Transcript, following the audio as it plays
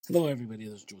Hello, everybody.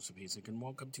 This is Joseph Hasek, and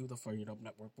welcome to the Fired Up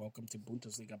Network. Welcome to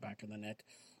Bundesliga Back in the Net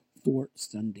for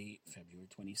Sunday, February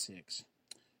 26th.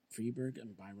 Freiburg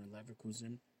and Bayern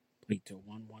Leverkusen played to a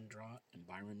 1-1 draw, and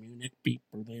Bayern Munich beat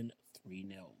Berlin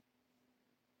 3-0.